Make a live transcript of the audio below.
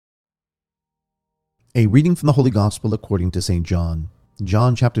A reading from the Holy Gospel according to St. John.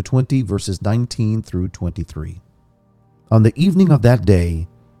 John chapter 20, verses 19 through 23. On the evening of that day,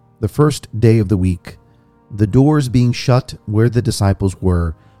 the first day of the week, the doors being shut where the disciples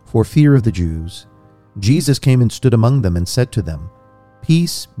were, for fear of the Jews, Jesus came and stood among them and said to them,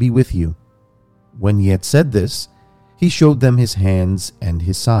 "Peace be with you." When he had said this, he showed them his hands and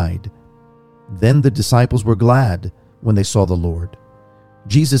his side. Then the disciples were glad when they saw the Lord.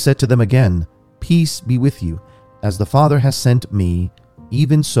 Jesus said to them again, "Peace be with you. As the Father has sent me,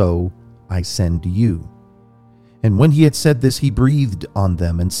 even so I send you." And when he had said this, he breathed on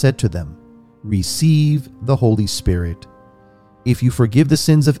them and said to them, "Receive the Holy Spirit. If you forgive the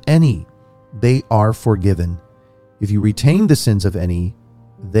sins of any, they are forgiven. If you retain the sins of any,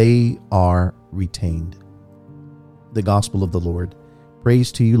 they are retained." The Gospel of the Lord.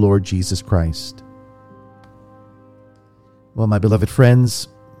 Praise to you, Lord Jesus Christ. Well, my beloved friends,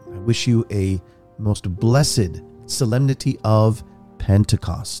 I wish you a most blessed solemnity of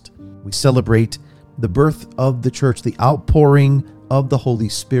Pentecost. We celebrate the birth of the church, the outpouring of the Holy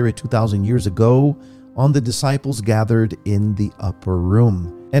Spirit 2,000 years ago on the disciples gathered in the upper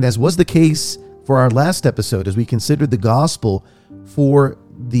room. And as was the case for our last episode, as we considered the gospel for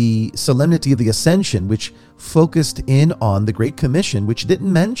the solemnity of the Ascension, which focused in on the Great Commission, which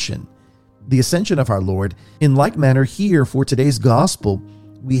didn't mention the ascension of our Lord, in like manner here for today's gospel,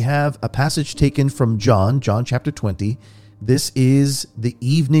 we have a passage taken from John chapter 20. This is the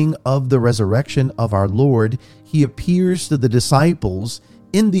evening of the resurrection of our Lord. He appears to the disciples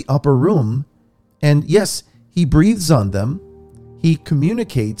in the upper room, and yes, he breathes on them. He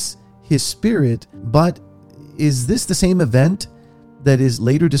communicates his Spirit, but is this the same event that is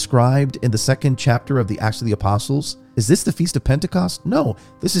later described in the second chapter of the Acts of the Apostles? Is this the Feast of Pentecost? No,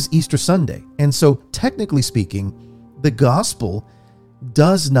 this is Easter Sunday. And so, technically speaking, the gospel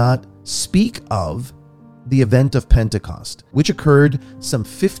does not speak of the event of Pentecost, which occurred some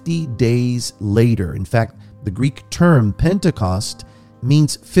 50 days later. In fact, the Greek term Pentecost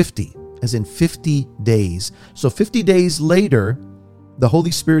means 50, as in 50 days. So 50 days later, the Holy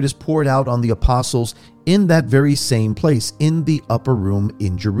Spirit is poured out on the apostles in that very same place, in the upper room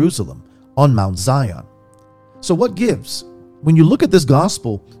in Jerusalem, on Mount Zion. So what gives? When you look at this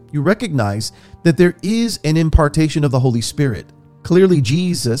gospel, you recognize that there is an impartation of the Holy Spirit. Clearly,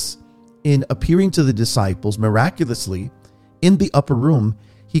 Jesus, in appearing to the disciples miraculously in the upper room,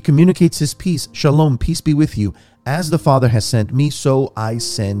 he communicates his peace. Shalom, peace be with you. As the Father has sent me, so I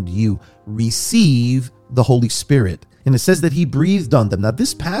send you. Receive the Holy Spirit. And it says that he breathed on them. Now,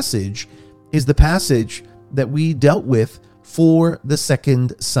 this passage is the passage that we dealt with for the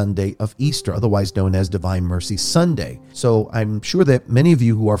second Sunday of Easter, otherwise known as Divine Mercy Sunday. So I'm sure that many of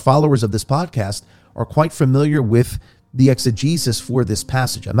you who are followers of this podcast are quite familiar with the exegesis for this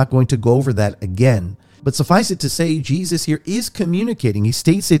passage. I'm not going to go over that again, but suffice it to say, Jesus here is communicating. He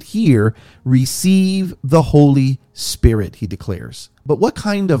states it here, receive the Holy Spirit, he declares. But what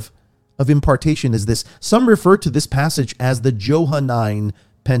kind of impartation is this? Some refer to this passage as the Johannine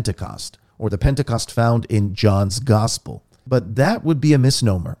Pentecost, or the Pentecost found in John's Gospel. But that would be a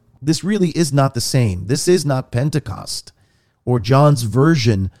misnomer. This really is not the same. This is not Pentecost, or John's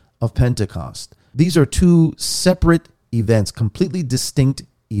version of Pentecost. These are two separate events, completely distinct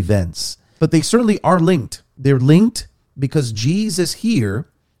events, but they certainly are linked. They're linked because Jesus here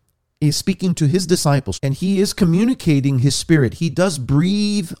is speaking to his disciples and he is communicating his Spirit. He does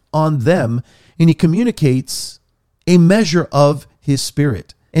breathe on them and he communicates a measure of his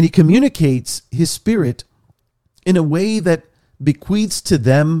Spirit. And he communicates his Spirit in a way that bequeaths to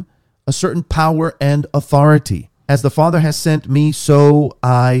them a certain power and authority. As the Father has sent me, so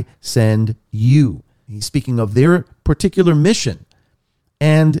I send you. He's speaking of their particular mission.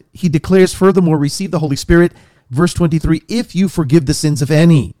 And he declares furthermore, receive the Holy Spirit. Verse 23, if you forgive the sins of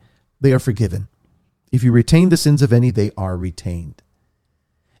any, they are forgiven. If you retain the sins of any, they are retained.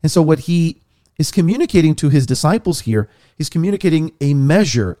 And so what he is communicating to his disciples here, he's communicating a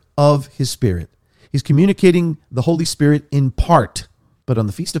measure of his Spirit. He's communicating the Holy Spirit in part. But on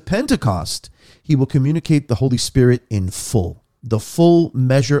the Feast of Pentecost, he will communicate the Holy Spirit in full. The full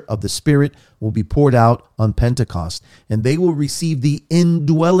measure of the Spirit will be poured out on Pentecost, and they will receive the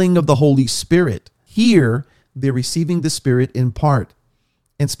indwelling of the Holy Spirit. Here, they're receiving the Spirit in part.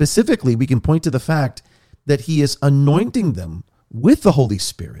 And specifically, we can point to the fact that he is anointing them with the Holy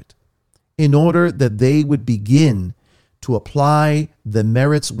Spirit in order that they would begin to apply the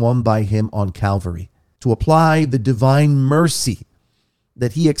merits won by him on Calvary, to apply the divine mercy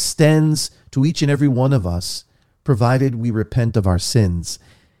that he extends to each and every one of us, provided we repent of our sins.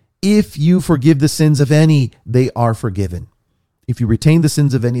 If you forgive the sins of any, they are forgiven. If you retain the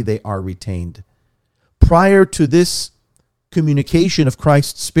sins of any, they are retained. Prior to this communication of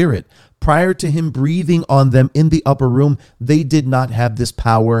Christ's Spirit, prior to him breathing on them in the upper room, they did not have this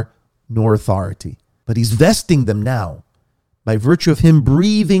power nor authority. But he's vesting them now by virtue of him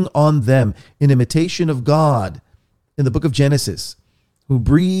breathing on them in imitation of God in the book of Genesis, who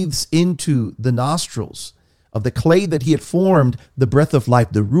breathes into the nostrils of the clay that he had formed the breath of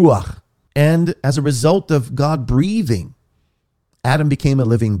life, the ruach. And as a result of God breathing, Adam became a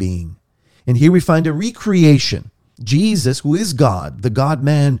living being. And here we find a recreation. Jesus, who is God, the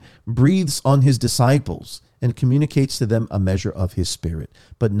God-man, breathes on his disciples and communicates to them a measure of his Spirit,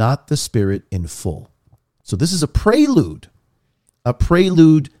 but not the Spirit in full. So this is a prelude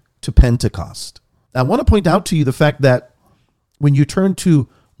to Pentecost. I want to point out to you the fact that when you turn to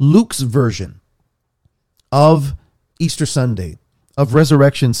Luke's version of Easter Sunday, of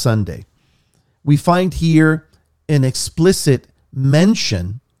Resurrection Sunday, we find here an explicit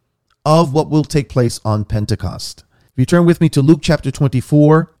mention of what will take place on Pentecost. If you turn with me to Luke chapter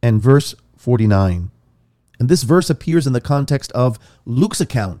 24 and verse 49, and this verse appears in the context of Luke's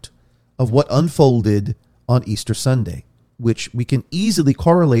account of what unfolded on Easter Sunday, which we can easily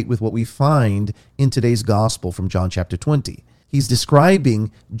correlate with what we find in today's gospel from John chapter 20. He's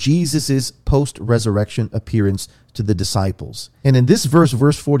describing Jesus' post-resurrection appearance to the disciples. And in this verse,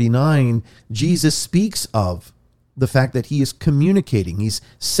 verse 49, Jesus speaks of the fact that he is communicating. He's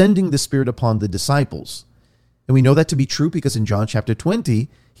sending the Spirit upon the disciples. And we know that to be true because in John chapter 20,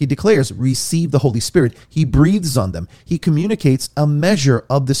 he declares, receive the Holy Spirit. He breathes on them. He communicates a measure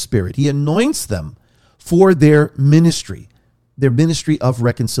of the Spirit. He anoints them for their ministry of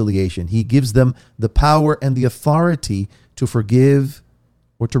reconciliation. He gives them the power and the authority to forgive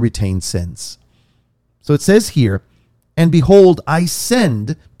or to retain sins. So it says here, and behold, I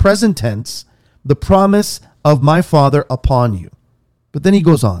send, present tense, the promise of my Father upon you. But then he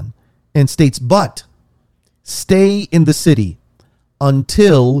goes on and states, but stay in the city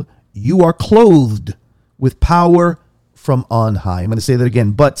until you are clothed with power from on high. I'm going to say that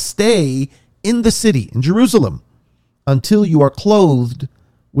again. But stay in the city, in Jerusalem, until you are clothed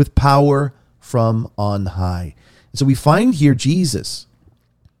with power from on high. And so we find here Jesus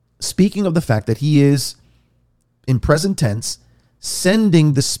speaking of the fact that he is, in present tense,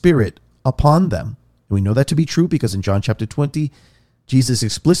 sending the Spirit upon them. And we know that to be true because in John chapter 20, Jesus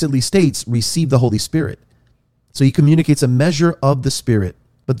explicitly states, receive the Holy Spirit. So he communicates a measure of the Spirit.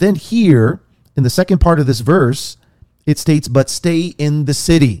 But then here, in the second part of this verse, it states, but stay in the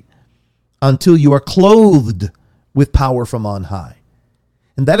city until you are clothed with power from on high.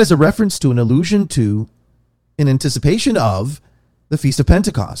 And that is a reference to, an allusion to, in anticipation of the Feast of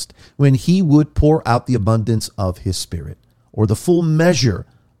Pentecost, when he would pour out the abundance of his Spirit, or the full measure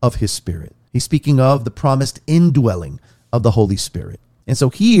of his Spirit. He's speaking of the promised indwelling of the Holy Spirit. And so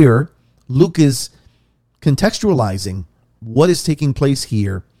here, Luke is contextualizing what is taking place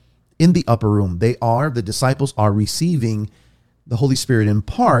here in the upper room. The disciples are receiving the Holy Spirit in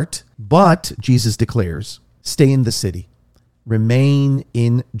part, but Jesus declares, stay in the city, remain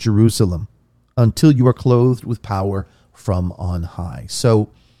in Jerusalem until you are clothed with power from on high. So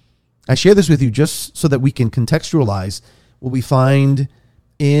I share this with you just so that we can contextualize what we find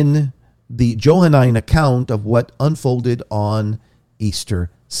in the Johannine account of what unfolded on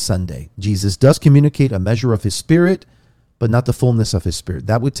Easter Sunday. Jesus does communicate a measure of his Spirit, but not the fullness of his Spirit.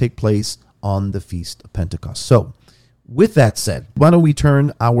 That would take place on the Feast of Pentecost. So with that said, why don't we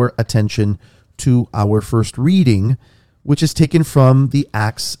turn our attention to our first reading, which is taken from the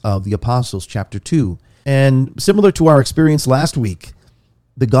Acts of the Apostles, chapter 2. And similar to our experience last week,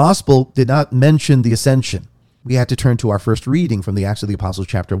 the gospel did not mention the ascension. We had to turn to our first reading from the Acts of the Apostles,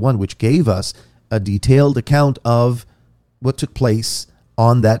 chapter 1, which gave us a detailed account of what took place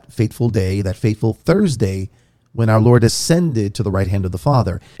on that fateful day, that fateful Thursday, when our Lord ascended to the right hand of the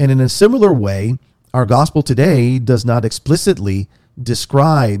Father. And in a similar way, our gospel today does not explicitly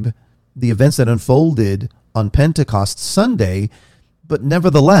describe the events that unfolded on Pentecost Sunday, but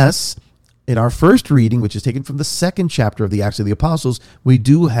nevertheless, in our first reading, which is taken from the second chapter of the Acts of the Apostles, we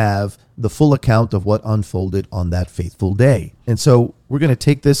do have the full account of what unfolded on that faithful day. And so we're going to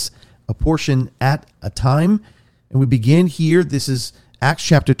take this a portion at a time, and we begin here. This is Acts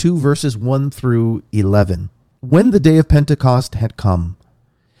chapter 2, verses 1 through 11. When the day of Pentecost had come,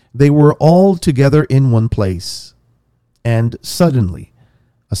 they were all together in one place, and suddenly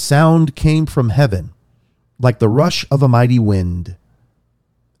a sound came from heaven, like the rush of a mighty wind,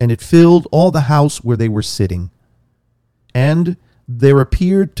 and it filled all the house where they were sitting. And there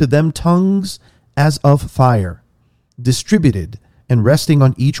appeared to them tongues as of fire, distributed and resting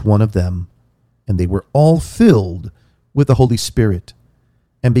on each one of them. And they were all filled with the Holy Spirit,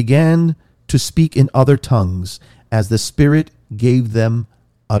 and began to speak in other tongues as the Spirit gave them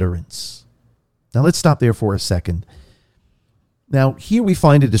utterance. Now let's stop there for a second. Now here we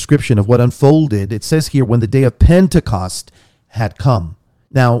find a description of what unfolded. It says here, when the day of Pentecost had come.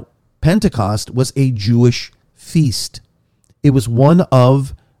 Now, Pentecost was a Jewish feast. It was one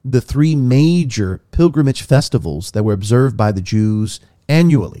of the three major pilgrimage festivals that were observed by the Jews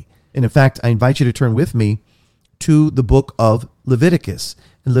annually. And in fact, I invite you to turn with me to the book of Leviticus.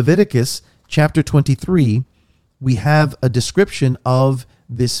 In Leviticus chapter 23, we have a description of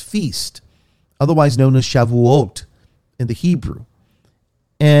this feast, otherwise known as Shavuot in the Hebrew.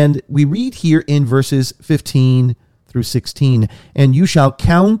 And we read here in verses 15 through 16, "And you shall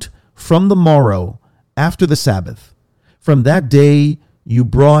count from the morrow after the Sabbath. From that day you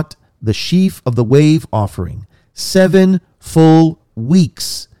brought the sheaf of the wave offering. 7 full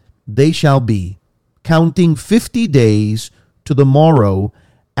weeks they shall be, counting 50 days to the morrow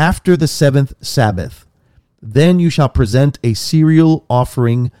after the 7th Sabbath. Then you shall present a cereal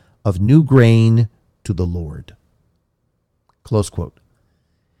offering of new grain to the Lord." Close quote.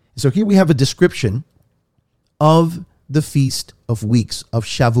 So here we have a description of the Feast of Weeks of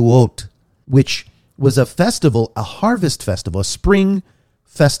Shavuot, which was a festival, a harvest festival, a spring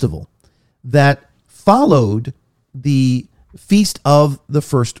festival that followed the Feast of the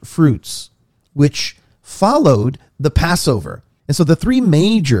First Fruits, which followed the Passover. And so the three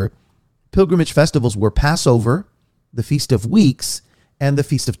major pilgrimage festivals were Passover, the Feast of Weeks, and the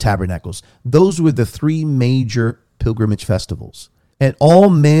Feast of Tabernacles. Those were the three major pilgrimage festivals. And all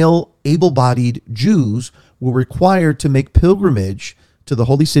male, able-bodied Jews were required to make pilgrimage to the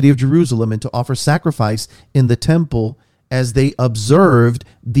holy city of Jerusalem and to offer sacrifice in the temple as they observed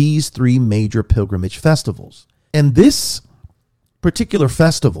these three major pilgrimage festivals. And this particular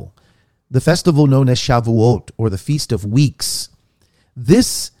festival, the festival known as Shavuot, or the Feast of Weeks,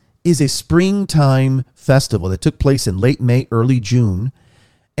 this is a springtime festival that took place in late May, early June.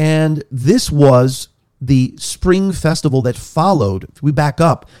 And this was the spring festival that followed. If we back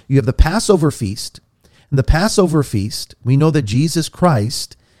up, you have the Passover feast. And the Passover feast, we know that Jesus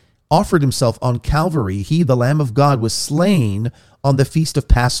Christ offered himself on Calvary. He, the Lamb of God, was slain on the feast of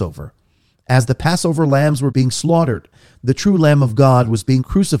Passover. As the Passover lambs were being slaughtered, the true Lamb of God was being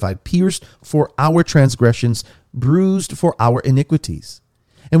crucified, pierced for our transgressions, bruised for our iniquities.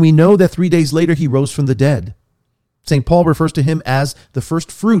 And we know that 3 days later he rose from the dead. St. Paul refers to him as the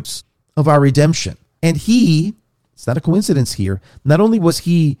first fruits of our redemption. And he, it's not a coincidence here, not only was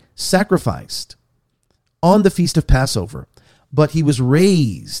he sacrificed on the feast of Passover, but he was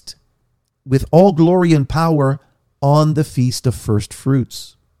raised with all glory and power on the feast of first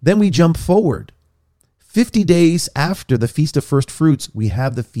fruits. Then we jump forward. 50 days after the feast of first fruits, we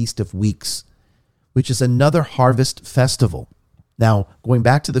have the Feast of Weeks, which is another harvest festival. Now, going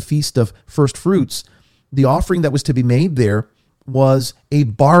back to the feast of first fruits, the offering that was to be made there was a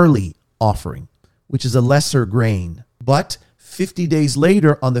barley offering, which is a lesser grain. But 50 days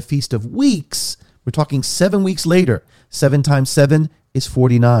later on the Feast of Weeks, we're talking 7 weeks later, 7 times 7 is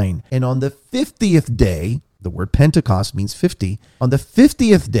 49. And on the 50th day, the word Pentecost means 50. On the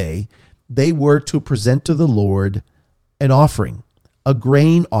 50th day, they were to present to the Lord an offering, a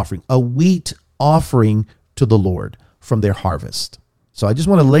grain offering, a wheat offering to the Lord from their harvest. So I just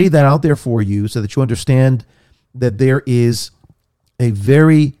want to lay that out there for you so that you understand that there is a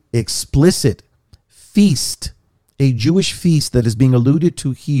very explicit feast, a Jewish feast that is being alluded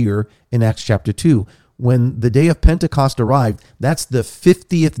to here in Acts chapter 2. When the day of Pentecost arrived, that's the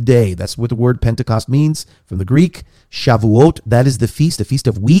 50th day. That's what the word Pentecost means from the Greek. Shavuot, that is the feast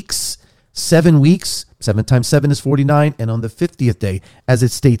of weeks. 7 weeks, 7 times 7 is 49. And on the 50th day, as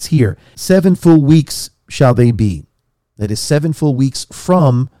it states here, 7 full weeks shall they be. That is 7 full weeks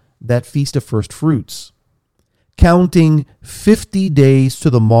from that feast of first fruits, counting 50 days to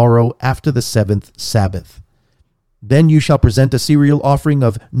the morrow after the 7th Sabbath. Then you shall present a cereal offering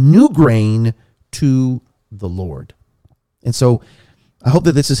of new grain to the Lord. And so I hope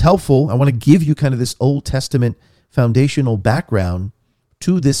that this is helpful. I want to give you kind of this Old Testament foundational background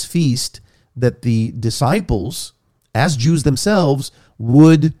to this feast that the disciples, as Jews themselves,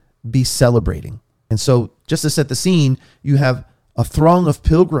 would be celebrating. And so just to set the scene, you have a throng of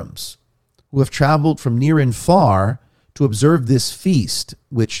pilgrims who have traveled from near and far to observe this feast,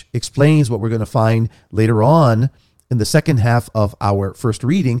 which explains what we're going to find later on in the second half of our first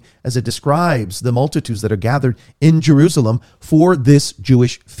reading, as it describes the multitudes that are gathered in Jerusalem for this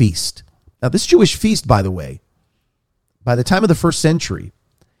Jewish feast. Now, this Jewish feast, by the way, by the time of the first century,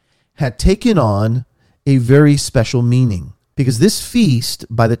 had taken on a very special meaning, because this feast,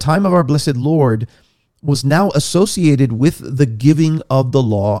 by the time of our blessed Lord, was now associated with the giving of the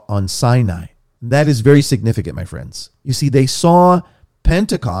law on Sinai. That is very significant, my friends. You see, they saw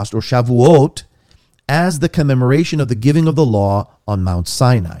Pentecost or Shavuot as the commemoration of the giving of the law on Mount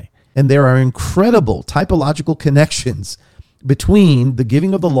Sinai. And there are incredible typological connections between the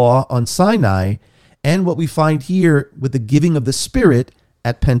giving of the law on Sinai and what we find here with the giving of the Spirit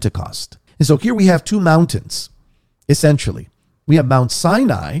at Pentecost. And so here we have two mountains, essentially. We have Mount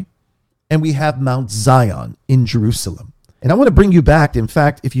Sinai and we have Mount Zion in Jerusalem. And I want to bring you back, in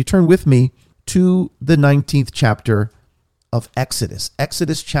fact, if you turn with me to the 19th chapter of Exodus.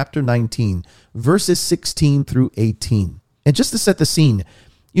 Exodus chapter 19, verses 16 through 18. And just to set the scene,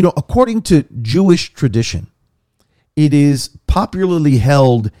 according to Jewish tradition, it is popularly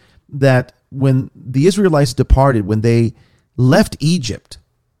held that when the Israelites departed, when they left Egypt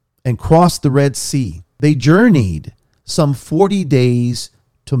and crossed the Red Sea, they journeyed some 40 days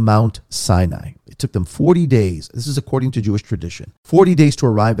to Mount Sinai. It took them 40 days. This is according to Jewish tradition. 40 days to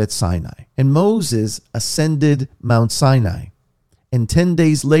arrive at Sinai. And Moses ascended Mount Sinai. And 10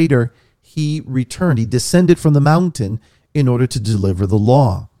 days later, he returned. He descended from the mountain in order to deliver the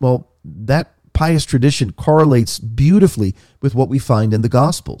law. Well, that pious tradition correlates beautifully with what we find in the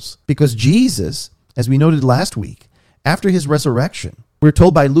Gospels. Because Jesus, as we noted last week, after his resurrection, we're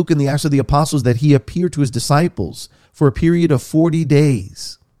told by Luke in the Acts of the Apostles that he appeared to his disciples for a period of 40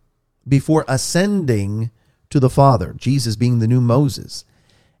 days before ascending to the Father, Jesus being the new Moses.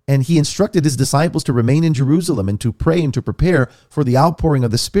 And he instructed his disciples to remain in Jerusalem and to pray and to prepare for the outpouring of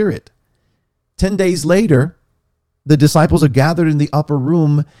the Spirit. 10 days later, the disciples are gathered in the upper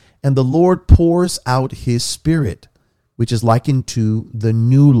room and the Lord pours out his Spirit, which is likened to the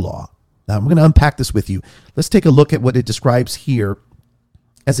new law. Now, I'm going to unpack this with you. Let's take a look at what it describes here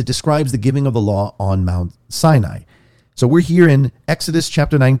as it describes the giving of the law on Mount Sinai. So we're here in Exodus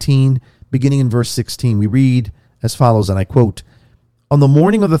chapter 19, beginning in verse 16. We read as follows, and I quote, "On the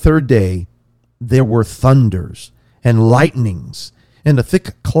morning of the third day, there were thunders and lightnings and a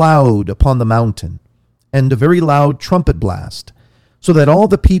thick cloud upon the mountain and a very loud trumpet blast, so that all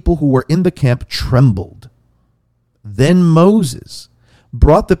the people who were in the camp trembled. Then Moses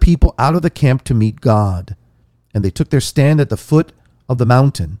brought the people out of the camp to meet God, and they took their stand at the foot of the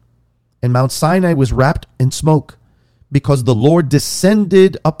mountain. And Mount Sinai was wrapped in smoke, because the Lord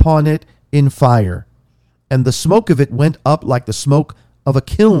descended upon it in fire, and the smoke of it went up like the smoke of a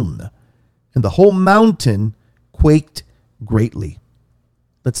kiln, and the whole mountain quaked greatly."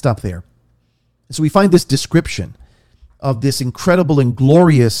 Let's stop there. So we find this description of this incredible and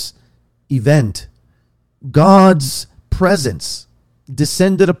glorious event. God's presence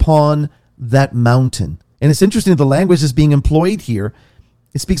descended upon that mountain. And it's interesting, the language is being employed here.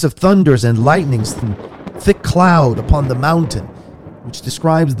 It speaks of thunders and lightnings and thick cloud upon the mountain, which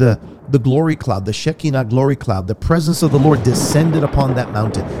describes the glory cloud, the Shekinah glory cloud. The presence of the Lord descended upon that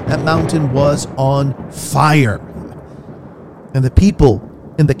mountain. That mountain was on fire. And the people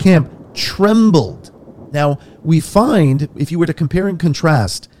in the camp trembled. Now, we find, if you were to compare and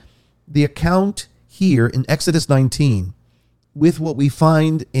contrast the account here in Exodus 19 with what we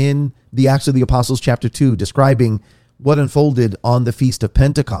find in the Acts of the Apostles chapter 2, describing what unfolded on the Feast of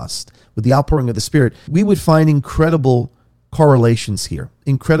Pentecost with the outpouring of the Spirit, we would find incredible correlations here,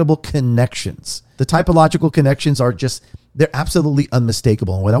 incredible connections. The typological connections are they're absolutely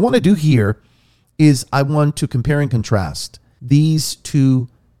unmistakable. And what I want to do here is I want to compare and contrast these two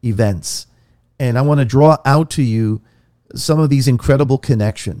events. And I want to draw out to you some of these incredible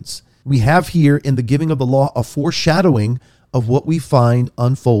connections. We have here in the giving of the law a foreshadowing of what we find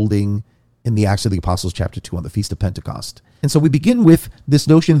unfolding in the Acts of the Apostles chapter 2 on the Feast of Pentecost. And so we begin with this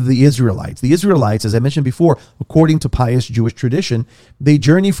notion of the Israelites. The Israelites, as I mentioned before, according to pious Jewish tradition, they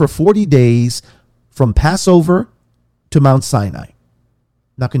journey for 40 days from Passover to Mount Sinai.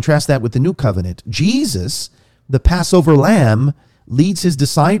 Now contrast that with the New Covenant. Jesus, the Passover lamb, leads his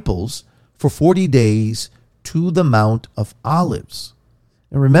disciples for 40 days to the Mount of Olives.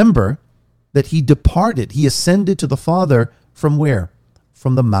 And remember that he departed, he ascended to the Father from where?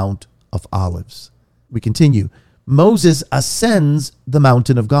 From the Mount of Olives. We continue. Moses ascends the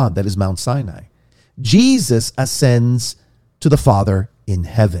mountain of God, that is Mount Sinai. Jesus ascends to the Father in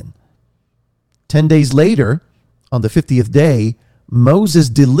heaven. 10 days later, on the 50th day, Moses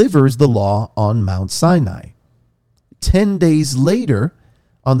delivers the law on Mount Sinai. 10 days later,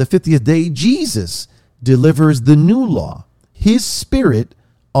 on the 50th day, Jesus delivers the new law, his Spirit,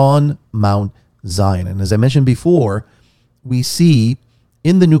 on Mount Zion. And as I mentioned before, we see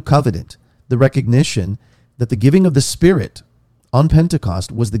in the New Covenant the recognition that the giving of the Spirit on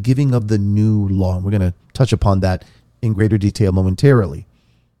Pentecost was the giving of the new law. And we're going to touch upon that in greater detail momentarily.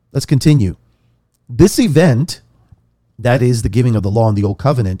 Let's continue. This event, that is the giving of the law in the Old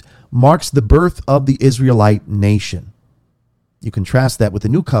Covenant, marks the birth of the Israelite nation. You contrast that with the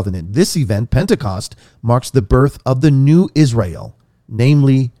New Covenant. This event, Pentecost, marks the birth of the new Israel,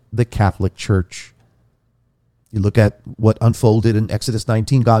 namely the Catholic Church. You look at what unfolded in Exodus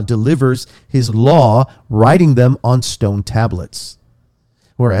 19. God delivers his law, writing them on stone tablets.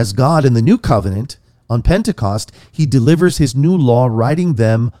 Whereas God in the New Covenant, on Pentecost, he delivers his new law, writing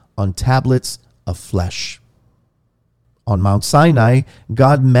them on tablets of flesh. On Mount Sinai,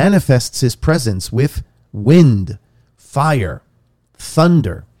 God manifests his presence with wind, fire,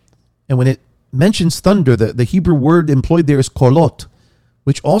 thunder. And when it mentions thunder, the Hebrew word employed there is kolot,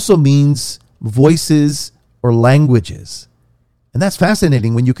 which also means voices or languages. And that's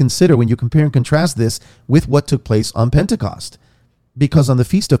fascinating when you compare and contrast this with what took place on Pentecost. Because on the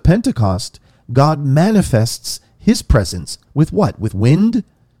Feast of Pentecost, God manifests his presence with what? With wind,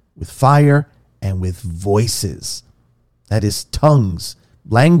 with fire, and with voices. That is tongues,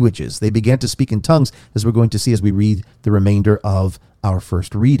 languages. They began to speak in tongues, as we're going to see as we read the remainder of our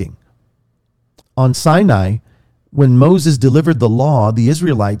first reading. On Sinai, when Moses delivered the law, the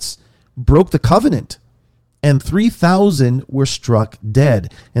Israelites broke the covenant, and 3,000 were struck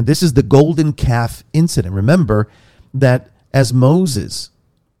dead. And this is the golden calf incident. Remember that as Moses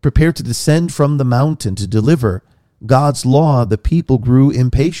prepared to descend from the mountain to deliver God's law, the people grew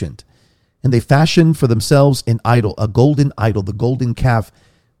impatient, and they fashioned for themselves an idol, a golden idol, the golden calf,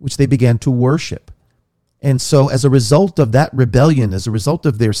 which they began to worship. And so as a result of that rebellion, as a result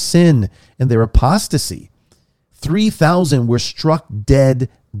of their sin and their apostasy, 3,000 were struck dead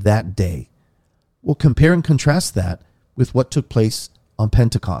that day. We'll compare and contrast that with what took place on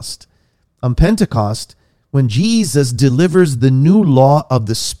Pentecost. On Pentecost, when Jesus delivers the new law of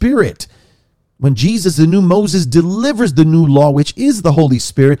the Spirit, when Jesus, the new Moses, delivers the new law, which is the Holy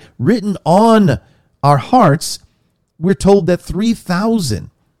Spirit, written on our hearts, we're told that 3,000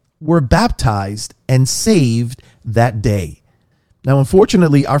 were baptized and saved that day. Now,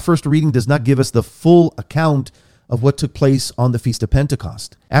 unfortunately, our first reading does not give us the full account of what took place on the Feast of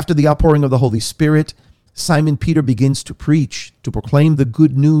Pentecost. After the outpouring of the Holy Spirit, Simon Peter begins to preach, to proclaim the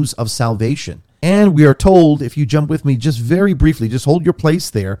good news of salvation. And we are told, if you jump with me just very briefly, just hold your place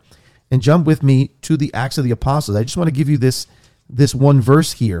there and jump with me to the Acts of the Apostles. I just want to give you this one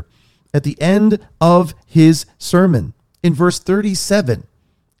verse here. At the end of his sermon, in verse 37,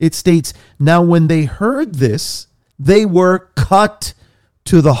 it states, "Now when they heard this, they were cut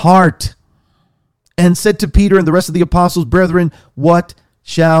to the heart and said to Peter and the rest of the apostles, 'Brethren, what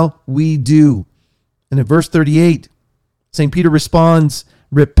shall we do?'" And in verse 38, St. Peter responds,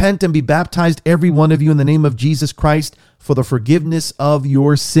 "Repent and be baptized, every one of you, in the name of Jesus Christ, for the forgiveness of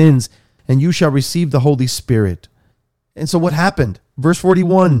your sins, and you shall receive the Holy Spirit." And so what happened? Verse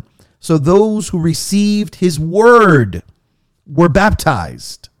 41, "So those who received his word were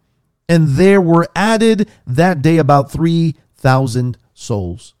baptized, and there were added that day about 3,000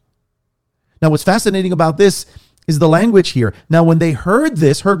 souls." Now, what's fascinating about this is the language here. Now, when they heard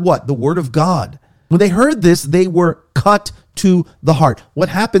this, heard what? The word of God. When they heard this, they were cut to the heart. What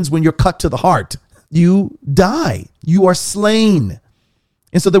happens when you're cut to the heart? You die. You are slain.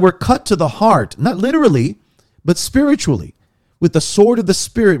 And so they were cut to the heart, not literally, but spiritually, with the sword of the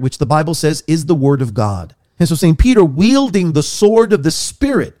Spirit, which the Bible says is the word of God. And so St. Peter, wielding the sword of the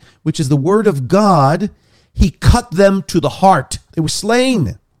Spirit, which is the word of God, he cut them to the heart. They were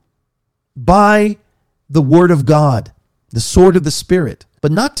slain by the word of God, the sword of the Spirit,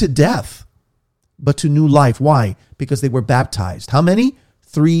 but not to death, but to new life. Why? Because they were baptized. How many?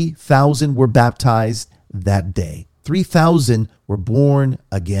 3,000 were baptized that day. 3,000 were born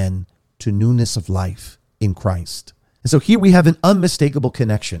again to newness of life in Christ. And so here we have an unmistakable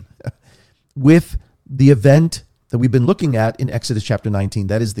connection with the event that we've been looking at in Exodus chapter 19.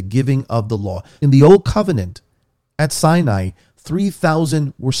 That is the giving of the law. In the Old Covenant at Sinai,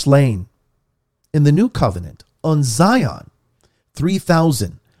 3,000 were slain. In the New Covenant on Zion,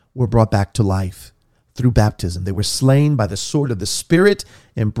 3,000 were brought back to life through baptism. They were slain by the sword of the Spirit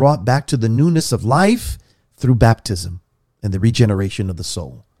and brought back to the newness of life through baptism and the regeneration of the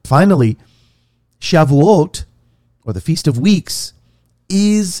soul. Finally, Shavuot, or the Feast of Weeks,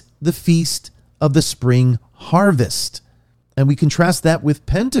 is the feast of the spring harvest. And we contrast that with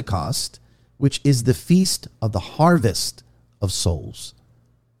Pentecost, which is the feast of the harvest of souls,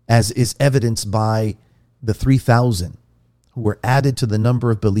 as is evidenced by the 3,000 who were added to the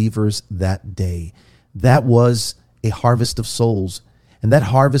number of believers that day. That was a harvest of souls, and that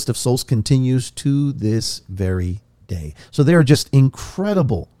harvest of souls continues to this very day. So there are just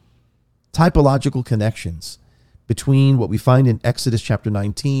incredible typological connections between what we find in Exodus chapter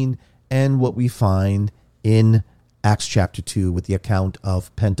 19 and what we find in Acts chapter 2 with the account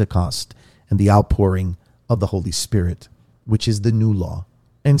of Pentecost and the outpouring of the Holy Spirit, which is the new law.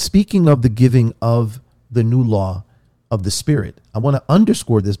 And speaking of the giving of the new law of the Spirit, I want to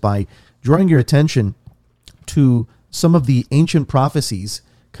underscore this by drawing your attention to some of the ancient prophecies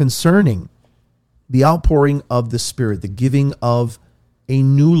concerning the outpouring of the Spirit, the giving of a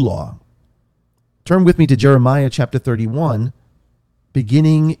new law. Turn with me to Jeremiah chapter 31,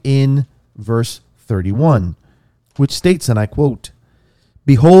 beginning in verse 31, which states, and I quote,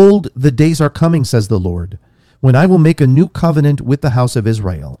 "Behold, the days are coming, says the Lord, when I will make a new covenant with the house of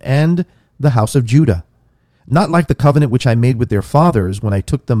Israel and the house of Judah, not like the covenant which I made with their fathers when I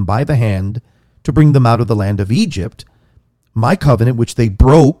took them by the hand to bring them out of the land of Egypt, my covenant which they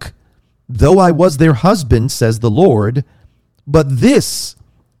broke, though I was their husband, says the Lord. But this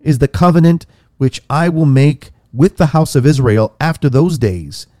is the covenant which I will make with the house of Israel after those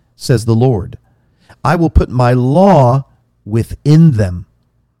days, says the Lord. I will put my law within them,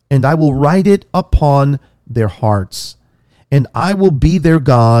 and I will write it upon their hearts, and I will be their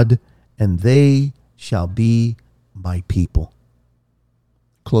God, and they shall be my people."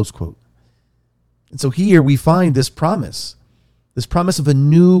 Close quote. And so here we find this promise of a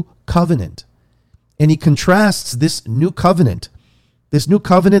new covenant. And he contrasts this new covenant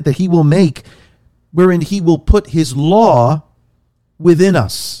that he will make, wherein he will put his law within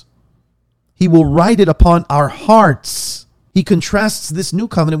us. He will write it upon our hearts. He contrasts this new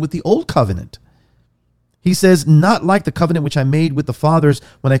covenant with the old covenant. He says, "Not like the covenant which I made with the fathers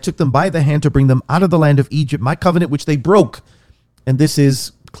when I took them by the hand to bring them out of the land of Egypt, my covenant which they broke." And this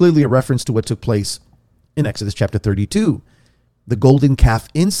is clearly a reference to what took place in Exodus chapter 32, the golden calf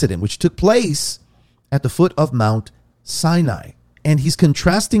incident, which took place at the foot of Mount Sinai. And he's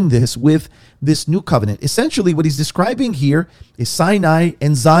contrasting this with this new covenant. Essentially, what he's describing here is Sinai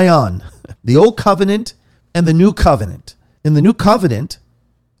and Zion, the old covenant and the new covenant. In the new covenant,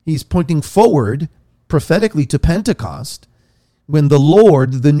 he's pointing forward prophetically to Pentecost, when the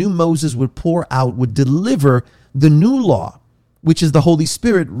Lord, the new Moses, would pour out, would deliver the new law, which is the Holy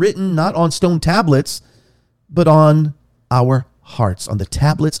Spirit, written not on stone tablets, but on our hearts, on the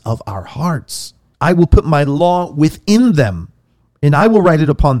tablets of our hearts. "I will put my law within them, and I will write it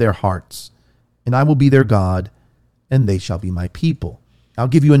upon their hearts, and I will be their God, and they shall be my people." I'll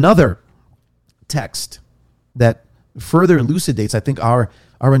give you another text that further elucidates, I think, our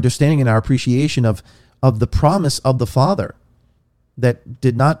understanding and our appreciation of the promise of the Father, that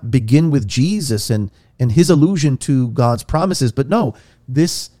did not begin with Jesus and his allusion to God's promises, but no,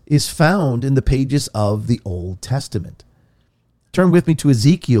 this is found in the pages of the Old Testament. Turn with me to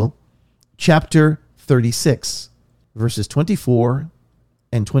Ezekiel chapter 36, verses 24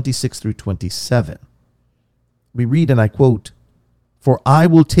 and 26 through 27. We read, and I quote, "For I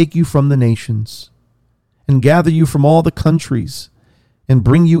will take you from the nations and gather you from all the countries and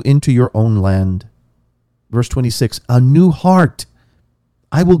bring you into your own land." Verse 26, "A new heart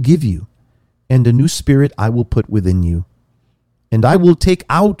I will give you, and a new spirit I will put within you. And I will take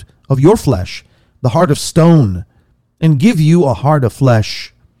out of your flesh the heart of stone, and give you a heart of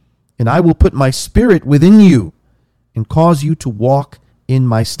flesh. And I will put my spirit within you, and cause you to walk in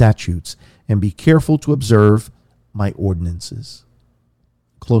my statutes, and be careful to observe my ordinances."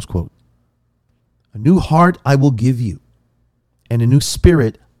 Close quote. "A new heart I will give you, and a new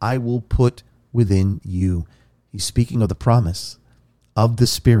spirit I will put within you." He's speaking of the promise of the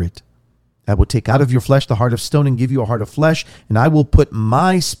Spirit. "I will take out of your flesh the heart of stone and give you a heart of flesh, and I will put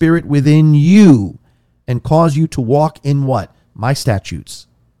my spirit within you and cause you to walk in" what? "My statutes,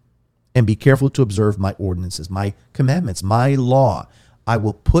 and be careful to observe my ordinances," my commandments, my law. "I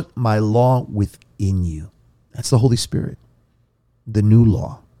will put my law within you." That's the Holy Spirit, the new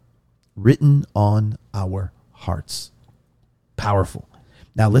law, written on our hearts. Powerful.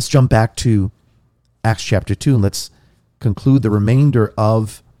 Now let's jump back to Acts chapter 2, and let's conclude the remainder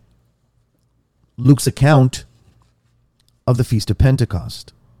of Luke's account of the Feast of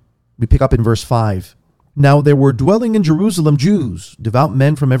Pentecost. We pick up in verse 5. "Now there were dwelling in Jerusalem Jews, devout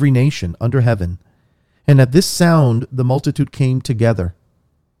men from every nation under heaven. And at this sound the multitude came together.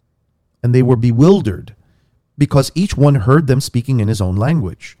 And they were bewildered, because each one heard them speaking in his own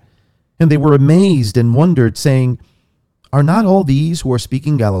language. And they were amazed and wondered, saying, 'Are not all these who are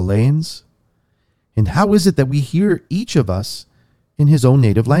speaking Galileans? And how is it that we hear each of us in his own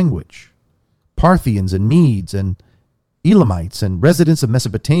native language? Parthians and Medes and Elamites and residents of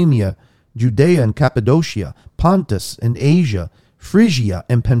Mesopotamia, Judea and Cappadocia, Pontus and Asia, Phrygia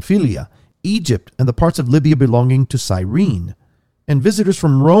and Pamphylia, Egypt and the parts of Libya belonging to Cyrene, and visitors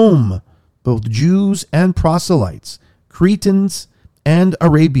from Rome, both Jews and proselytes, Cretans and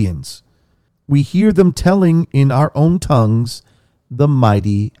Arabians. We hear them telling in our own tongues the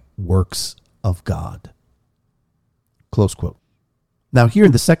mighty works of God. Close quote. Now, here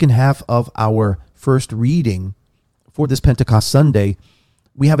in the second half of our first reading for this Pentecost Sunday,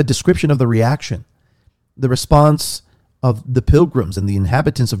 we have a description of the reaction, the response of the pilgrims and the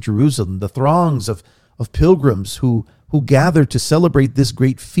inhabitants of Jerusalem, the throngs of pilgrims who gathered to celebrate this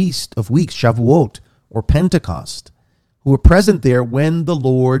great feast of weeks, Shavuot, or Pentecost, who were present there when the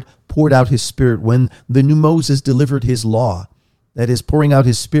Lord poured out his Spirit, when the new Moses delivered his law, that is, pouring out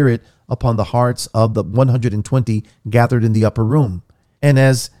his Spirit upon the hearts of the 120 gathered in the upper room. And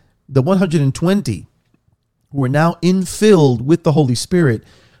as the 120 who were now infilled with the Holy Spirit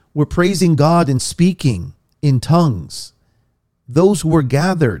were praising God and speaking in tongues, those who were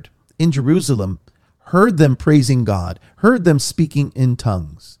gathered in Jerusalem heard them praising God, heard them speaking in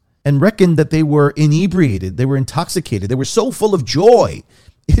tongues, and reckoned that they were inebriated, they were intoxicated, they were so full of joy,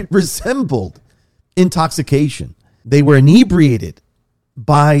 it resembled intoxication. They were inebriated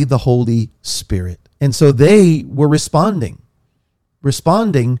by the Holy Spirit. And so they were responding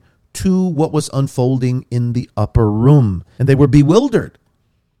to what was unfolding in the upper room. And they were bewildered.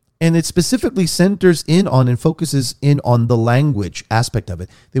 And it specifically centers in on and focuses in on the language aspect of it.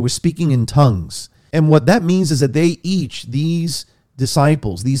 They were speaking in tongues. And what that means is that they each, these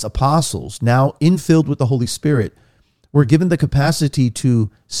disciples, these apostles, now infilled with the Holy Spirit, were given the capacity to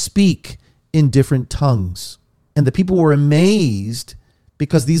speak in different tongues. And the people were amazed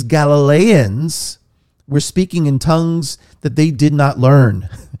because these Galileans were speaking in tongues that they did not learn,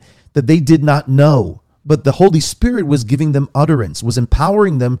 that they did not know. But the Holy Spirit was giving them utterance, was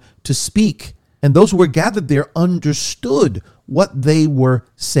empowering them to speak. And those who were gathered there understood what they were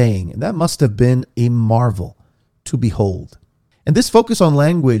saying. And that must have been a marvel to behold. And this focus on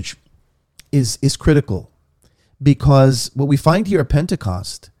language is critical, because what we find here at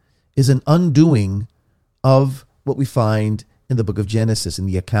Pentecost is an undoing of what we find in the book of Genesis, in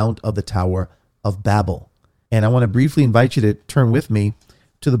the account of the Tower of Babel. And I want to briefly invite you to turn with me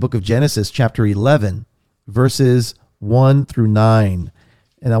to the book of Genesis, chapter 11, verses 1 through 9.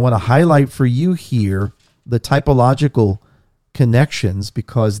 And I want to highlight for you here the typological connections,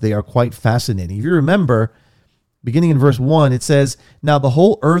 because they are quite fascinating. If you remember, beginning in verse 1, it says, "Now the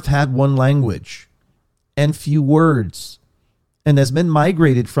whole earth had one language and few words. And as men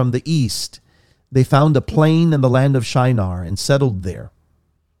migrated from the east, they found a plain in the land of Shinar and settled there.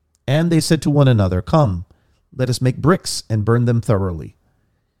 And they said to one another, 'Come, let us make bricks and burn them thoroughly.'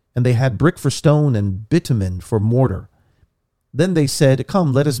 And they had brick for stone and bitumen for mortar. Then they said,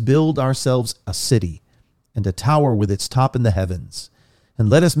 'Come, let us build ourselves a city and a tower with its top in the heavens. And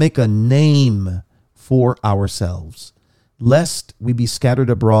let us make a name for ourselves, lest we be scattered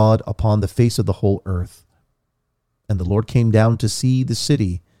abroad upon the face of the whole earth.' And the Lord came down to see the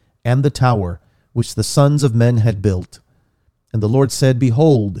city and the tower which the sons of men had built. And the Lord said,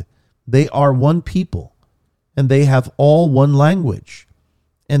 'Behold, they are one people, and they have all one language.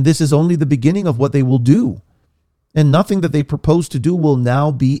 And this is only the beginning of what they will do. And nothing that they propose to do will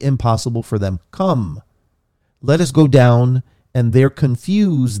now be impossible for them. Come, let us go down and there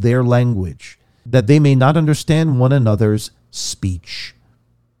confuse their language, that they may not understand one another's speech.'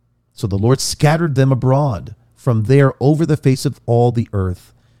 So the Lord scattered them abroad from there over the face of all the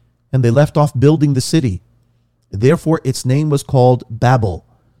earth, and they left off building the city. Therefore its name was called Babel,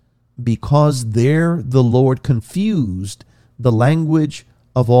 because there the Lord confused the language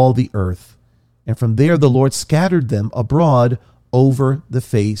of all the earth. And from there the Lord scattered them abroad over the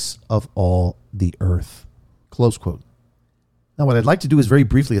face of all the earth." Close quote. Now what I'd like to do is very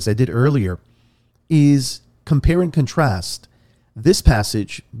briefly, as I did earlier, is compare and contrast this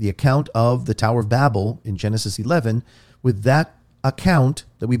passage, the account of the Tower of Babel in Genesis 11, with that account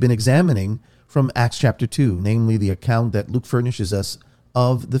that we've been examining from Acts chapter 2, namely the account that Luke furnishes us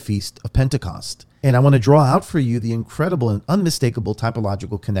of the Feast of Pentecost. And I want to draw out for you the incredible and unmistakable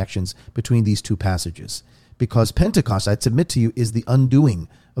typological connections between these two passages, because Pentecost, I'd submit to you, is the undoing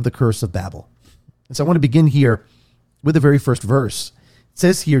of the curse of Babel. And so I want to begin here with the very first verse. It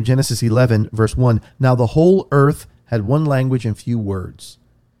says here, Genesis 11, verse 1, "Now the whole earth had one language and few words."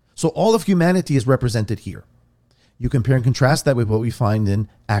 So all of humanity is represented here. You compare and contrast that with what we find in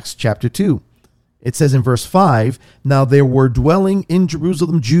Acts chapter 2. It says in verse 5, "Now there were dwelling in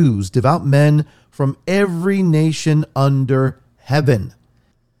Jerusalem Jews, devout men from every nation under heaven."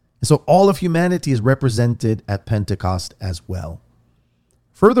 And so all of humanity is represented at Pentecost as well.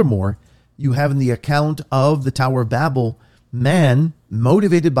 Furthermore, you have in the account of the Tower of Babel, man,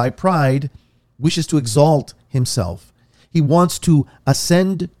 motivated by pride, wishes to exalt himself. He wants to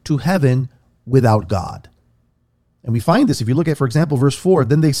ascend to heaven without God. And we find this if you look at, for example, verse 4.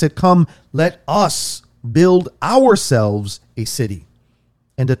 Then they said, "Come, let us build ourselves a city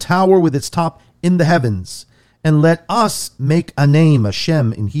and a tower with its top in the heavens. And let us make a name," a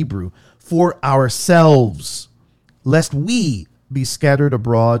Shem in Hebrew, "for ourselves, lest we be scattered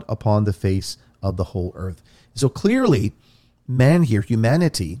abroad upon the face of the whole earth." So clearly, man here,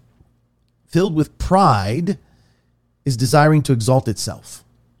 humanity, filled with pride, is desiring to exalt itself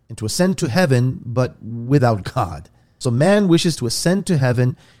and to ascend to heaven, but without God. So man wishes to ascend to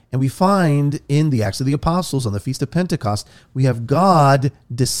heaven, and we find in the Acts of the Apostles on the Feast of Pentecost, we have God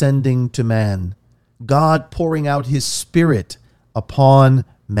descending to man, God pouring out his Spirit upon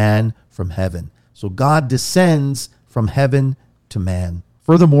man from heaven. So God descends from heaven to man.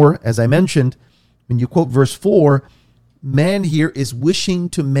 Furthermore, as I mentioned, when you quote verse 4, man here is wishing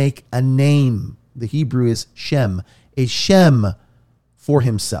to make a name. The Hebrew is Shem, a Shem for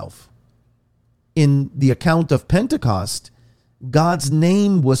himself. In the account of Pentecost, God's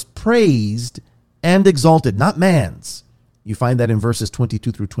name was praised and exalted, not man's. You find that in verses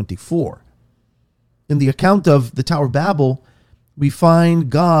 22 through 24. In the account of the Tower of Babel, we find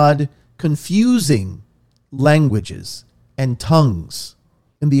God confusing languages and tongues.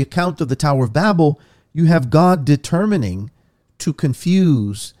 In the account of the Tower of Babel, you have God determining to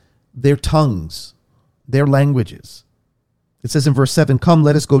confuse their tongues, their languages. It says in verse 7, "Come,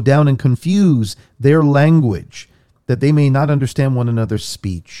 let us go down and confuse their language, that they may not understand one another's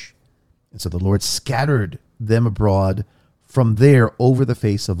speech." And so the Lord scattered them abroad from there over the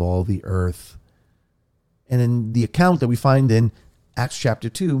face of all the earth. And in the account that we find in Acts chapter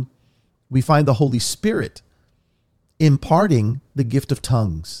 2, we find the Holy Spirit imparting the gift of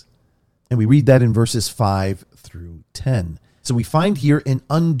tongues. And we read that in verses 5 through 10. So we find here an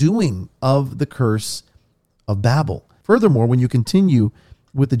undoing of the curse of Babel. Furthermore, when you continue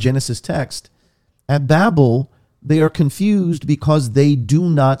with the Genesis text, at Babel, they are confused because they do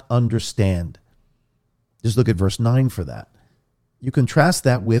not understand. Just look at verse 9 for that. You contrast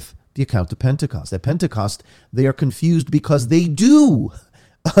that with the account of Pentecost. At Pentecost, they are confused because they do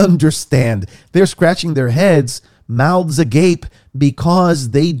understand. They're scratching their heads, mouths agape, because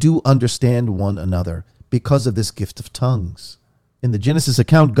they do understand one another because of this gift of tongues. In the Genesis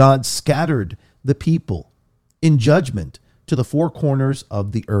account, God scattered the people in judgment to the four corners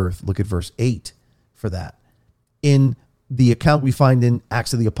of the earth. Look at verse 8 for that. In the account we find in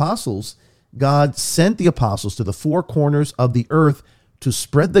Acts of the Apostles, God sent the apostles to the four corners of the earth to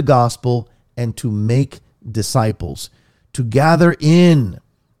spread the gospel and to make disciples, to gather in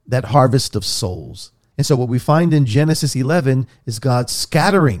that harvest of souls. And so what we find in Genesis 11 is God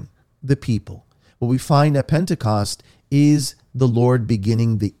scattering the people. What we find at Pentecost is the Lord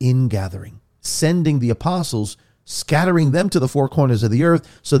beginning the ingathering, sending the apostles, scattering them to the four corners of the earth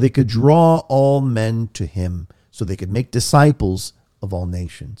so they could draw all men to him, so they could make disciples of all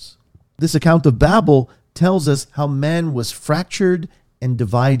nations. This account of Babel tells us how man was fractured and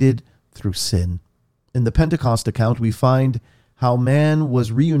divided through sin. In the Pentecost account, we find how man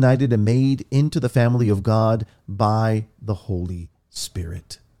was reunited and made into the family of God by the Holy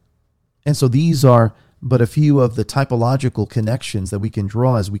Spirit. And so these are but a few of the typological connections that we can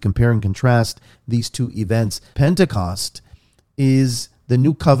draw as we compare and contrast these two events. Pentecost is the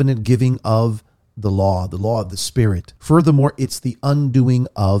new covenant giving of the law of the Spirit. Furthermore, it's the undoing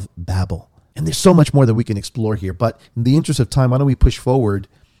of Babel. And there's so much more that we can explore here. But in the interest of time, why don't we push forward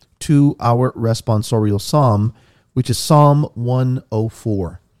to our responsorial psalm, which is Psalm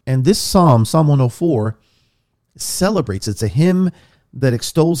 104. And this psalm, Psalm 104, celebrates, it's a hymn that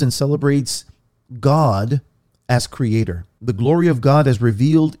extols and celebrates God as creator, the glory of God as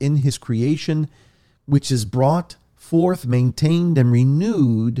revealed in his creation, which is brought forth, maintained, and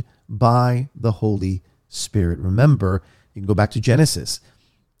renewed by the Holy Spirit. Remember, you can go back to Genesis.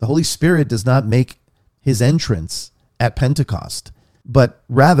 The Holy Spirit does not make his entrance at Pentecost, but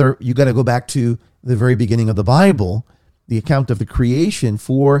rather you got to go back to the very beginning of the Bible, the account of the creation,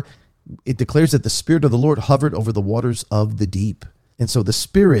 for it declares that the Spirit of the Lord hovered over the waters of the deep. And so the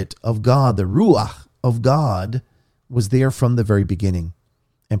Spirit of God, the Ruach of God, was there from the very beginning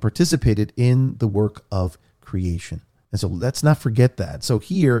and participated in the work of creation. And so let's not forget that. So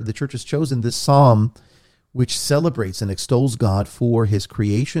here, the church has chosen this psalm, which celebrates and extols God for his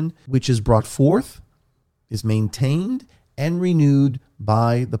creation, which is brought forth, is maintained, and renewed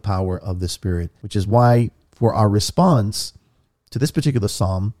by the power of the Spirit, which is why for our response to this particular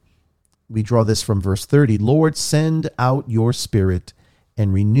psalm, we draw this from verse 30. Lord, send out your Spirit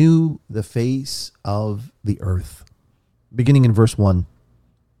and renew the face of the earth. Beginning in verse 1.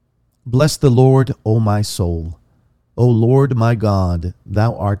 Bless the Lord, O my soul. O Lord my God,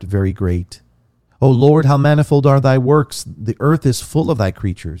 thou art very great. O Lord, how manifold are thy works! The earth is full of thy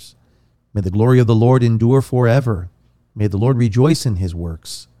creatures. May the glory of the Lord endure forever. May the Lord rejoice in his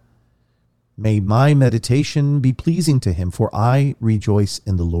works. May my meditation be pleasing to him, for I rejoice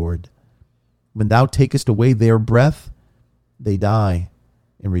in the Lord. When thou takest away their breath, they die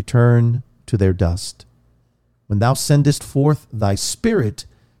and return to their dust. When thou sendest forth thy spirit,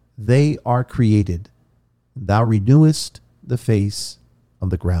 they are created. Thou renewest the face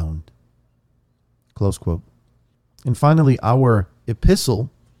of the ground. Close quote. And finally, our epistle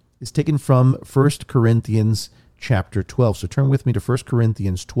is taken from 1 Corinthians chapter 12. So turn with me to 1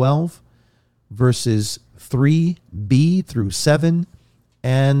 Corinthians 12, verses 3b through 7,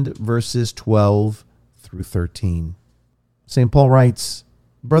 and verses 12 through 13. St. Paul writes,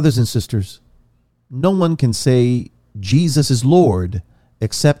 "Brothers and sisters, no one can say Jesus is Lord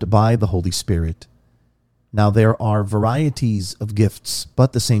except by the Holy Spirit. Now there are varieties of gifts,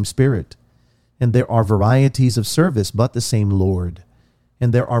 but the same Spirit. And there are varieties of service, but the same Lord.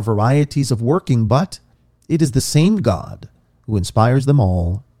 And there are varieties of working, but it is the same God who inspires them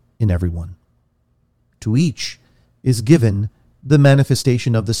all in everyone. To each is given the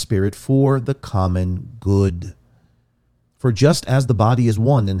manifestation of the Spirit for the common good. For just as the body is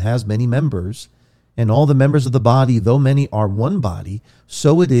one and has many members, and all the members of the body, though many, are one body,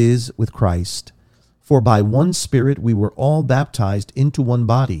 so it is with Christ. For by one Spirit we were all baptized into one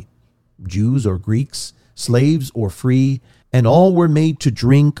body, Jews or Greeks, slaves or free, and all were made to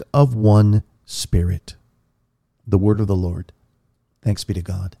drink of one Spirit." The word of the Lord. Thanks be to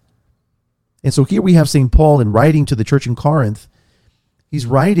God. And so here we have St. Paul in writing to the church in Corinth. He's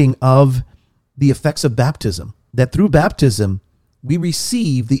writing of the effects of baptism, that through baptism we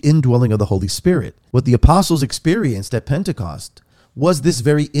receive the indwelling of the Holy Spirit. What the apostles experienced at Pentecost was this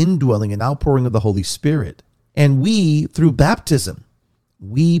very indwelling and outpouring of the Holy Spirit. And we, through baptism,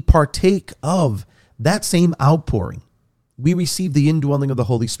 we partake of that same outpouring. We receive the indwelling of the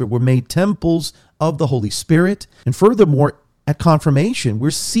Holy Spirit. We're made temples of the Holy Spirit. And furthermore, at confirmation,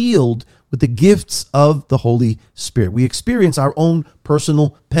 we're sealed with the gifts of the Holy Spirit. We experience our own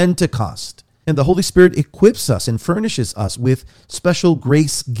personal Pentecost. And the Holy Spirit equips us and furnishes us with special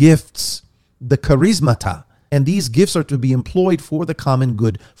grace gifts, the charismata. And these gifts are to be employed for the common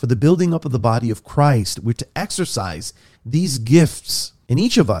good, for the building up of the body of Christ. We're to exercise these gifts. And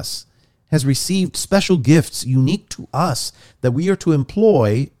each of us has received special gifts unique to us that we are to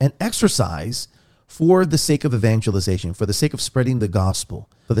employ and exercise for the sake of evangelization, for the sake of spreading the gospel,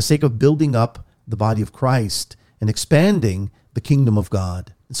 for the sake of building up the body of Christ and expanding the kingdom of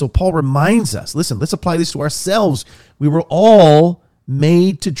God. And so Paul reminds us, listen, let's apply this to ourselves. We were all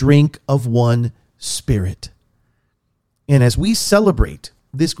made to drink of one Spirit. And as we celebrate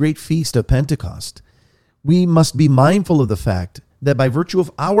this great feast of Pentecost, we must be mindful of the fact that by virtue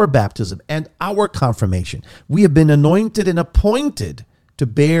of our baptism and our confirmation, we have been anointed and appointed to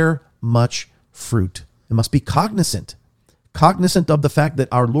bear much fruit. We must be cognizant of the fact that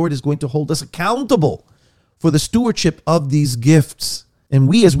our Lord is going to hold us accountable for the stewardship of these gifts. And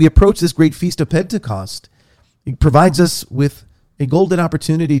we, as we approach this great feast of Pentecost, it provides us with a golden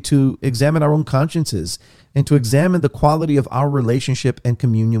opportunity to examine our own consciences and to examine the quality of our relationship and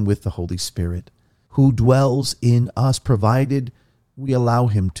communion with the Holy Spirit, who dwells in us, provided we allow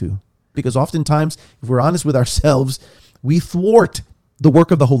him to. Because oftentimes, if we're honest with ourselves, we thwart the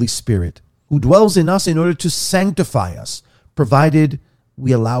work of the Holy Spirit, who dwells in us in order to sanctify us, provided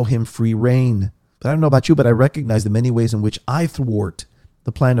we allow him free reign. But I don't know about you, but I recognize the many ways in which I thwart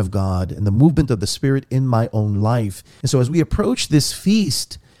the plan of God and the movement of the Spirit in my own life. And so as we approach this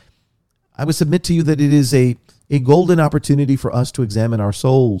feast, I would submit to you that it is a golden opportunity for us to examine our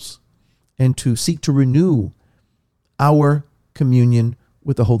souls and to seek to renew our communion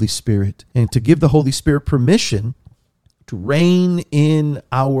with the Holy Spirit and to give the Holy Spirit permission to reign in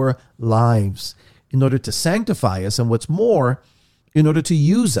our lives in order to sanctify us, and what's more, in order to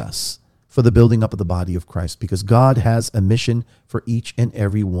use us for the building up of the body of Christ, because God has a mission for each and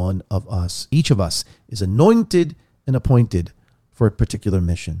every one of us. Each of us is anointed and appointed for a particular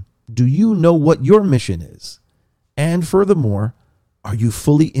mission. Do you know what your mission is? And furthermore, are you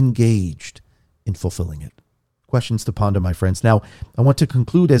fully engaged in fulfilling it? Questions to ponder, my friends. Now, I want to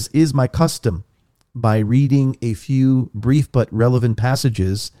conclude, as is my custom, by reading a few brief but relevant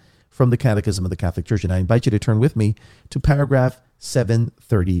passages from the Catechism of the Catholic Church. And I invite you to turn with me to paragraph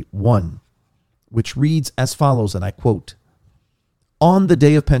 731, which reads as follows, and I quote, "On the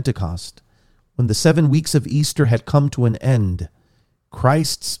day of Pentecost, when the 7 weeks of Easter had come to an end,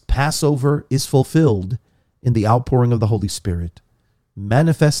 Christ's Passover is fulfilled in the outpouring of the Holy Spirit,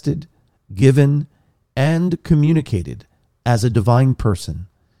 manifested, given, and communicated as a divine person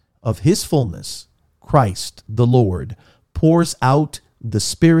of his fullness Christ, the Lord, pours out the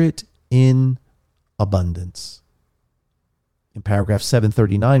Spirit in abundance. In paragraph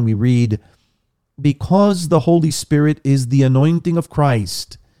 739, we read, because the Holy Spirit is the anointing of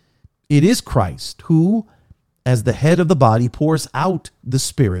Christ, it is Christ who, as the head of the body, pours out the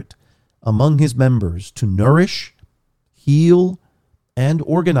Spirit among his members to nourish, heal, and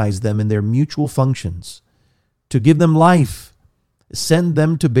organize them in their mutual functions, to give them life, send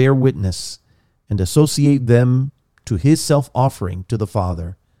them to bear witness, and associate them to his self-offering to the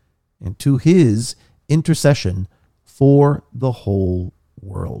Father, and to his intercession for the whole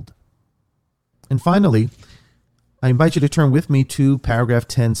world. And finally, I invite you to turn with me to paragraph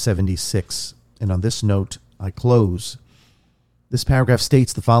 1076. And on this note, I close. This paragraph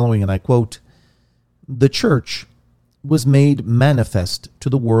states the following, and I quote, "The church was made manifest to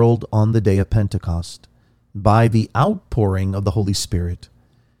the world on the day of Pentecost by the outpouring of the Holy Spirit.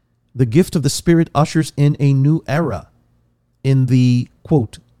 The gift of the Spirit ushers in a new era in the,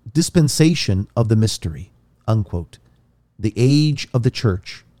 quote, dispensation of the mystery, unquote, the age of the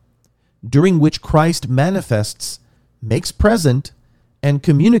church, during which Christ manifests, makes present, and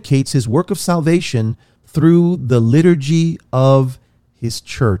communicates his work of salvation through the liturgy of his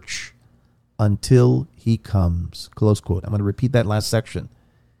church until he comes." Close quote. I'm going to repeat that last section.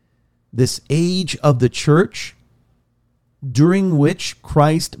 This age of the church, during which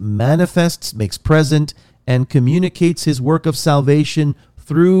Christ manifests, makes present, and communicates his work of salvation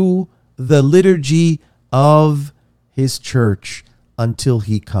through the liturgy of his church until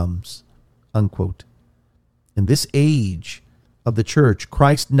he comes, unquote. In this age of the church,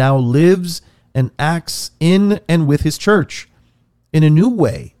 Christ now lives and acts in and with his church in a new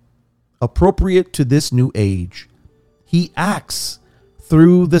way, appropriate to this new age. He acts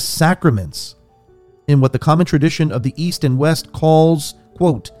through the sacraments in what the common tradition of the East and West calls,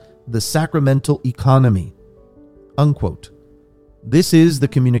 quote, the sacramental economy, unquote. This is the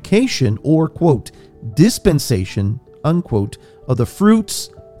communication or, quote, dispensation, unquote, of the fruits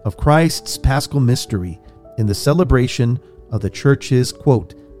of Christ's paschal mystery in the celebration of the church's,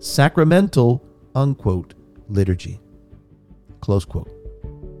 quote, sacramental, unquote, liturgy, close quote.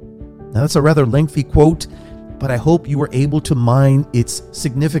 Now, that's a rather lengthy quote, but I hope you were able to mine its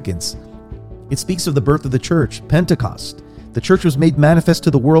significance. It speaks of the birth of the church, Pentecost. The church was made manifest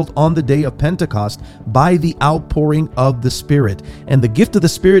to the world on the day of Pentecost by the outpouring of the Spirit. And the gift of the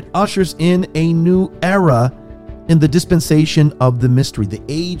Spirit ushers in a new era in the dispensation of the mystery, the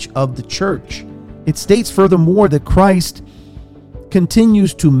age of the church. It states furthermore that Christ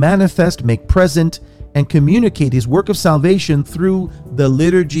continues to manifest, make present, and communicate his work of salvation through the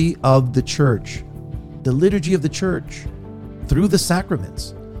liturgy of the church. The liturgy of the church, through the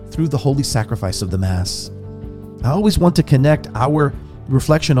sacraments, through the holy sacrifice of the Mass. I always want to connect our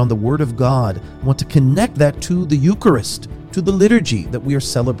reflection on the Word of God. I want to connect that to the Eucharist, to the liturgy that we are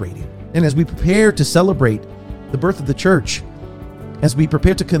celebrating. And as we prepare to celebrate the birth of the church, as we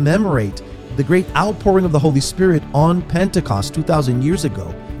prepare to commemorate the great outpouring of the Holy Spirit on Pentecost 2,000 years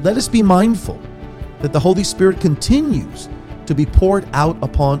ago, let us be mindful that the Holy Spirit continues to be poured out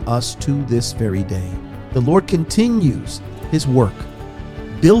upon us to this very day. The Lord continues his work,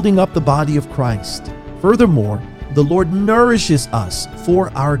 building up the body of Christ. Furthermore, the Lord nourishes us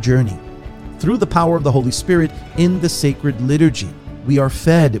for our journey through the power of the Holy Spirit in the sacred liturgy. We are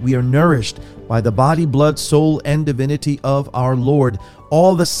fed, we are nourished by the body, blood, soul, and divinity of our Lord.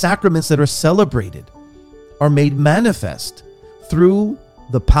 All the sacraments that are celebrated are made manifest through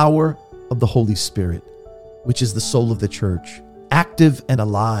the power of the Holy Spirit, which is the soul of the church, active and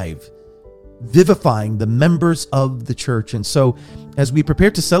alive, vivifying the members of the church. And so, as we prepare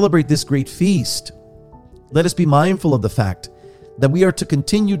to celebrate this great feast, let us be mindful of the fact that we are to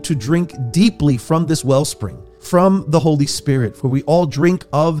continue to drink deeply from this wellspring, from the Holy Spirit, for we all drink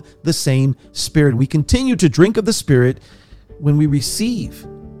of the same Spirit. We continue to drink of the Spirit when we receive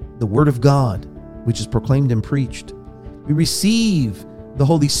the Word of God, which is proclaimed and preached. We receive the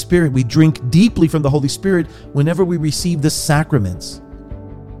Holy Spirit. We drink deeply from the Holy Spirit whenever we receive the sacraments.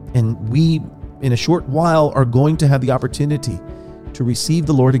 And we, in a short while, are going to have the opportunity to receive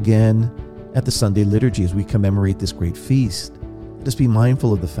the Lord again at the Sunday liturgy as we commemorate this great feast. Let us be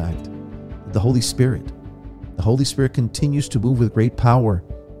mindful of the fact that the Holy Spirit continues to move with great power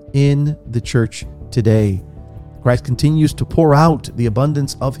in the church today. Christ continues to pour out the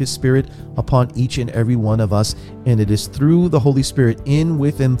abundance of his Spirit upon each and every one of us, and it is through the Holy Spirit, in,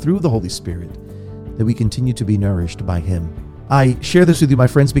 with, and through the Holy Spirit, that we continue to be nourished by him. I share this with you, my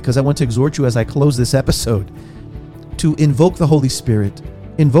friends, because I want to exhort you as I close this episode to invoke the Holy Spirit.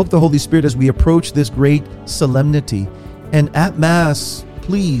 Invoke the Holy Spirit as we approach this great solemnity. And at Mass,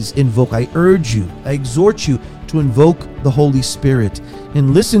 please invoke, I urge you, I exhort you to invoke the Holy Spirit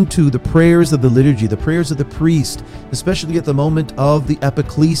and listen to the prayers of the liturgy, the prayers of the priest, especially at the moment of the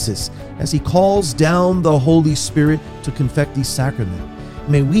epiclesis, as he calls down the Holy Spirit to confect these sacraments.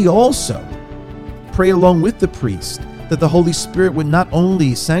 May we also pray along with the priest that the Holy Spirit would not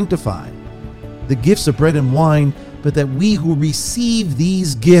only sanctify the gifts of bread and wine, but that we who receive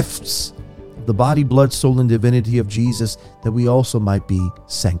these gifts, the body, blood, soul, and divinity of Jesus, that we also might be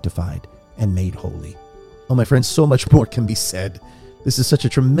sanctified and made holy. Oh, my friends, so much more can be said. This is such a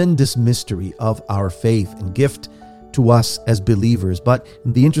tremendous mystery of our faith and gift to us as believers. But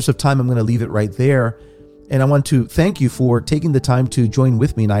in the interest of time, I'm going to leave it right there. And I want to thank you for taking the time to join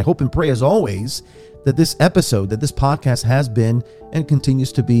with me. And I hope and pray, as always, that this episode, that this podcast has been and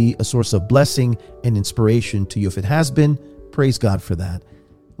continues to be a source of blessing and inspiration to you. If it has been, praise God for that.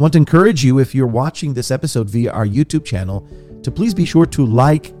 I want to encourage you, if you're watching this episode via our YouTube channel, to please be sure to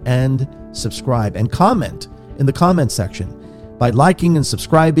like and subscribe and comment in the comment section. By liking and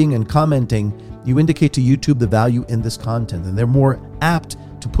subscribing and commenting, you indicate to YouTube the value in this content, and they're more apt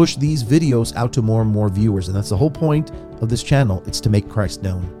to push these videos out to more and more viewers. And that's the whole point of this channel. It's to make Christ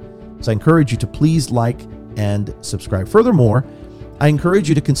known. So I encourage you to please like and subscribe. Furthermore, I encourage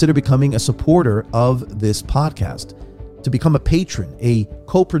you to consider becoming a supporter of this podcast, to become a patron, a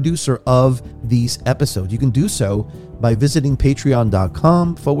co-producer of these episodes. You can do so by visiting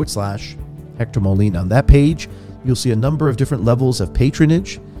patreon.com/Hector Molina. On that page, you'll see a number of different levels of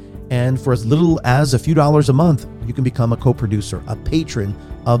patronage. And for as little as a few dollars a month, you can become a co-producer, a patron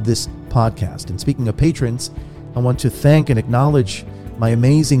of this podcast. And speaking of patrons, I want to thank and acknowledge my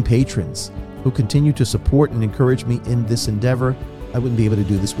amazing patrons who continue to support and encourage me in this endeavor. I wouldn't be able to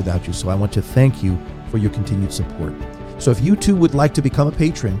do this without you. So I want to thank you for your continued support. So if you too would like to become a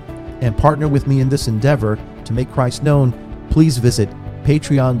patron and partner with me in this endeavor to make Christ known, please visit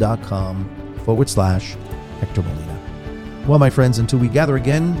patreon.com/Hector Molina. Well, my friends, until we gather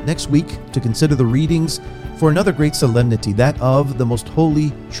again next week to consider the readings for another great solemnity, that of the Most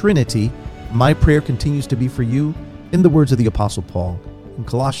Holy Trinity, my prayer continues to be for you in the words of the Apostle Paul. In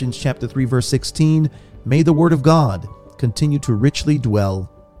Colossians chapter 3, verse 16, may the word of God continue to richly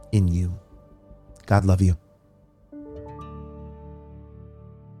dwell in you. God love you.